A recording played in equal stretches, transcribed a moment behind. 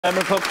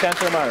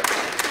Memramcook-Tantramar.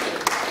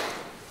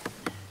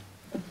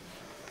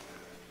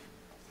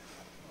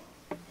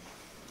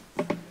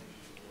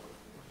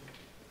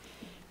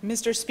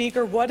 Mr.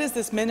 Speaker, what is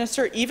this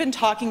minister even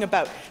talking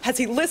about? Has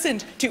he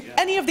listened to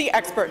any of the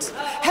experts?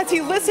 Has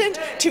he listened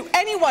to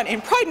anyone in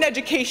Pride and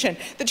Education,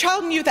 the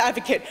Child and Youth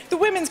Advocate, the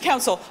Women's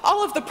Council,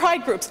 all of the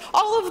Pride groups,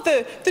 all of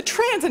the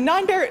trans and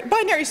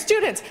non-binary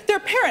students, their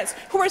parents,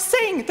 who are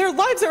saying their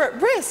lives are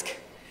at risk?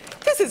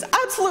 This is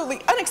absolutely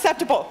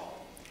unacceptable.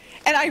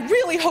 And I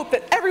really hope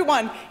that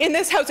everyone in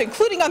this House,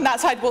 including on that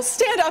side, will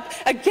stand up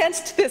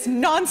against this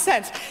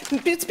nonsense.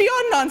 It's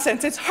beyond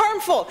nonsense. It's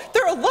harmful.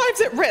 There are lives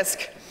at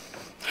risk.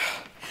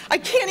 I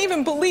can't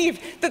even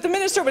believe that the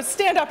minister would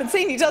stand up and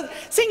saying he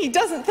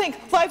doesn't think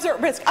lives are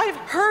at risk. I've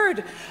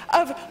heard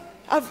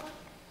of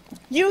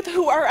youth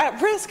who are at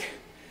risk,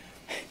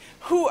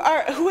 who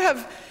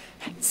have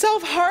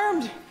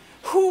self-harmed,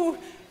 who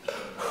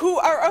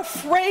are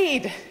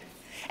afraid.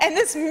 And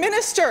this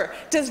minister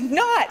does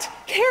not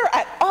care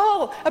at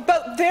all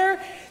about their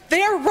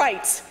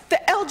rights, the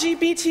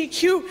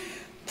LGBTQ+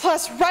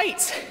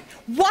 rights.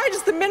 Why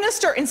does the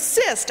minister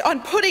insist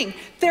on putting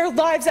their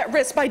lives at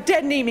risk by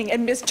dead naming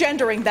and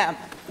misgendering them?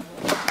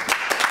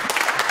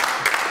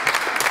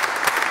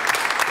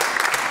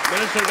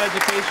 Minister of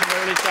Education and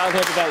Early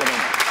Childhood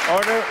Development.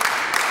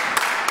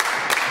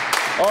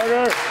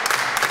 Order.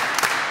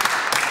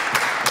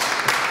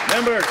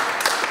 Members.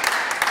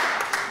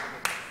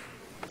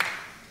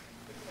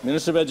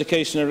 Minister of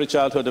Education and Early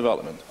Childhood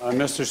Development.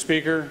 Mr.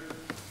 Speaker,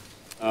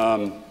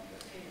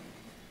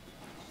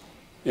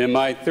 in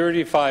my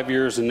 35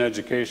 years in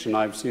education,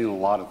 I've seen a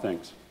lot of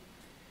things.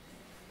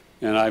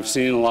 And I've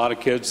seen a lot of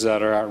kids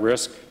that are at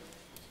risk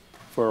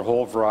for a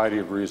whole variety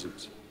of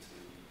reasons.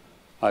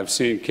 I've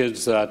seen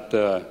kids that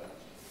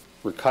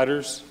were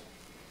cutters,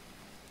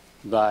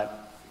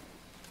 that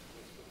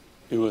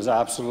it was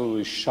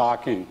absolutely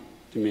shocking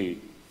to me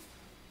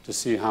to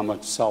see how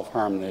much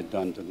self-harm they'd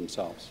done to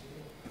themselves.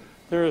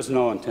 There is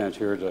no intent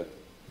here to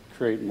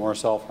create more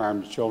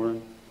self-harm to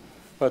children,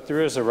 but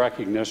there is a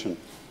recognition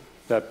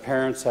that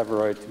parents have a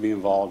right to be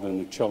involved in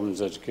their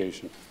children's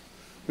education.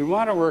 We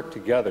want to work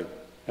together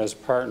as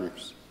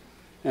partners.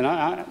 And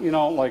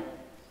like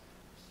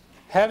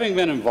having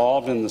been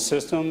involved in the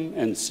system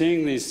and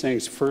seeing these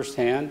things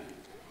firsthand,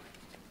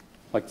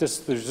 like this,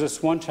 there's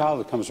this one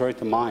child that comes right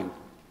to mind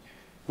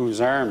whose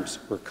arms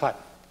were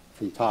cut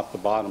from top to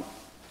bottom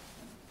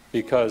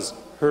because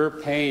her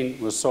pain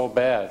was so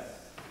bad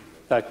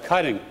that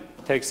cutting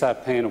takes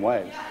that pain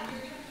away.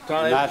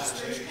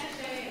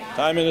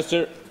 Time,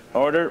 Minister.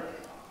 Order.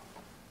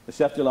 The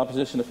chef de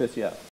l'opposition officielle.